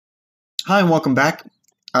Hi and welcome back.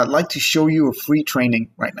 I'd like to show you a free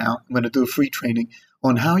training right now. I'm going to do a free training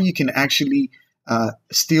on how you can actually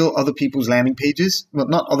steal other people's landing pages. Well,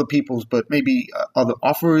 not other people's, but maybe other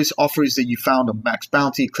offers that you found on Max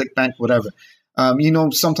Bounty, ClickBank, whatever.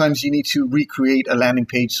 Sometimes you need to recreate a landing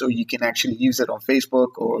page so you can actually use it on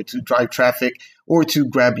Facebook or to drive traffic or to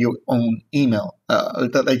grab your own email,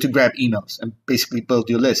 to grab emails and basically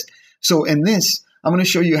build your list. So in this, I'm going to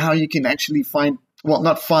show you how you can actually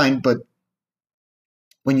not find, but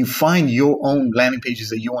when you find your own landing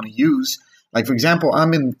pages that you want to use, like for example,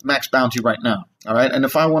 I'm in Max Bounty right now, all right? And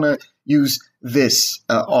if I want to use this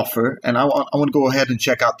offer and I want to go ahead and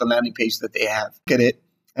check out the landing page that they have, get it,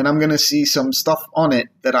 and I'm going to see some stuff on it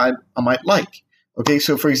that I might like. Okay,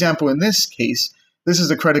 so for example, in this case, this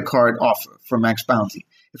is a credit card offer from Max Bounty.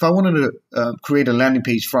 If I wanted to create a landing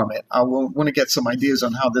page from it, I will want to get some ideas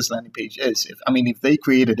on how this landing page is. If they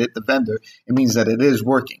created it, the vendor, it means that it is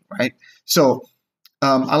working, right? So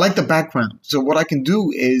I like the background. So what I can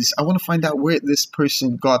do is I want to find out where this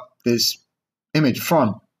person got this image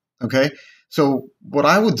from. Okay. So what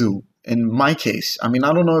I would do in my case, I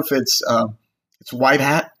don't know if it's white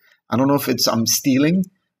hat. I don't know if I'm stealing,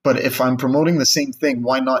 but if I'm promoting the same thing,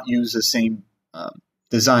 why not use the same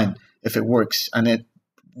design if it works and it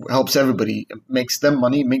helps everybody? It makes them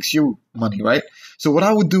money, it makes you money, right? So what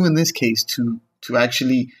I would do in this case to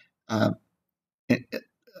actually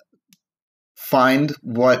find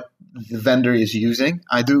what the vendor is using,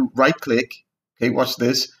 I do right click. Okay, watch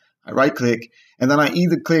this. I right click and then I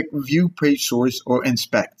either click view page source or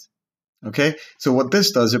inspect. Okay, so what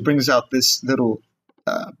this does, it brings out this little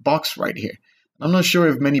box right here. I'm not sure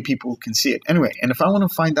if many people can see it. Anyway, and if I want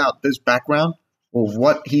to find out this background or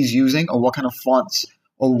what he's using or what kind of fonts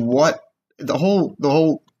or what the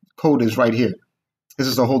whole code is right here. This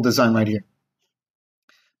is the whole design right here.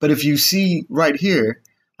 But if you see right here,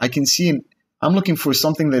 I can see I'm looking for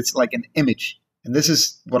something that's like an image. And this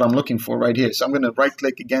is what I'm looking for right here. So I'm going to right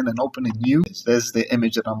click again and open a new. There's the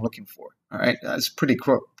image that I'm looking for. All right. That's pretty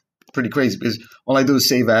crazy because all I do is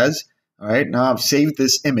save as. All right. Now I've saved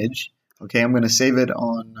this image. Okay. I'm going to save it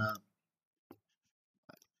on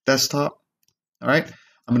desktop. All right.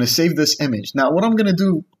 I'm going to save this image. Now what I'm going to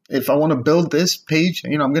do if I want to build this page,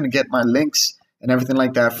 I'm going to get my links and everything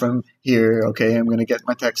like that from here. Okay, I'm going to get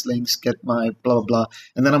my text links, get my blah, blah, blah.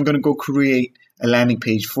 And then I'm going to go create a landing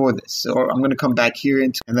page for this. So I'm going to come back here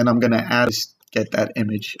and then I'm going to get that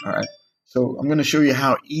image. All right. So I'm going to show you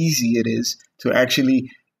how easy it is to actually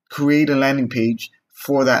create a landing page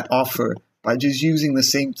for that offer by just using the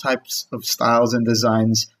same types of styles and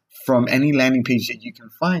designs from any landing page that you can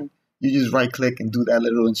find. You just right click and do that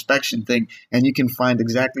little inspection thing and you can find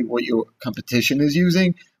exactly what your competition is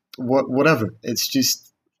using. Whatever. It's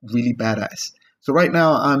just really badass. So right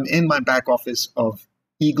now I'm in my back office of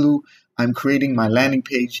Igloo. I'm creating my landing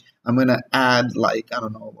page. I'm going to add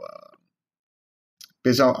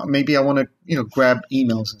because maybe I want to, grab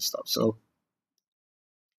emails and stuff. So,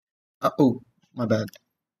 oh, my bad.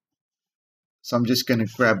 So I'm just going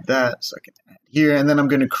to grab that so I can add here and then I'm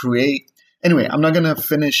going to create. Anyway, I'm not going to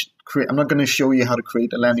I'm not going to show you how to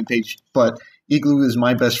create a landing page, but Igloo is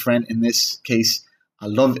my best friend in this case. I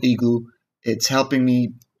love Igloo. It's helping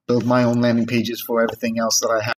me build my own landing pages for everything else that I have.